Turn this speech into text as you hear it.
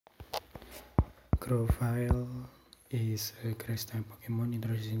Grovyle is a grass-type Pokemon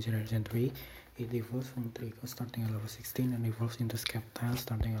introduced in Generation 3. It evolves from Trico starting at level 16 and evolves into Sceptile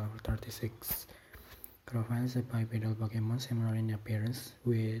starting at level 36. Grovyle is a bipedal Pokemon similar in appearance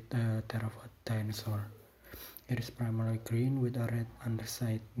with a Theropod dinosaur. It is primarily green with a red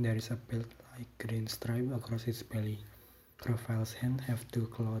underside. There is a belt-like green stripe across its belly. Grovyle's hands have two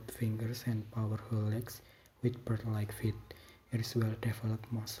clawed fingers and powerful legs with bird-like feet. Its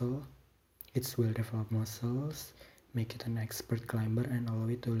well-developed muscles make it an expert climber and allow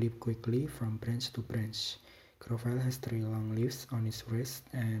it to leap quickly from branch to branch. Grovyle has 3 long leaves on its wrist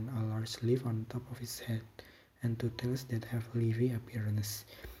and a large leaf on top of its head, and 2 tails that have leafy appearance.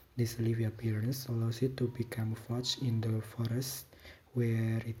 This leafy appearance allows it to be camouflaged in the forest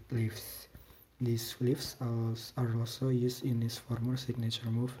where it lives. These leaves are also used in its former signature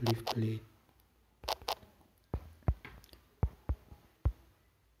move, Leaf Blade.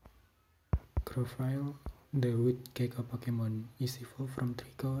 Grovyle, the wood gecko Pokemon, is evolved from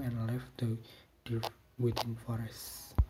Trico and left the Deerwood Forest.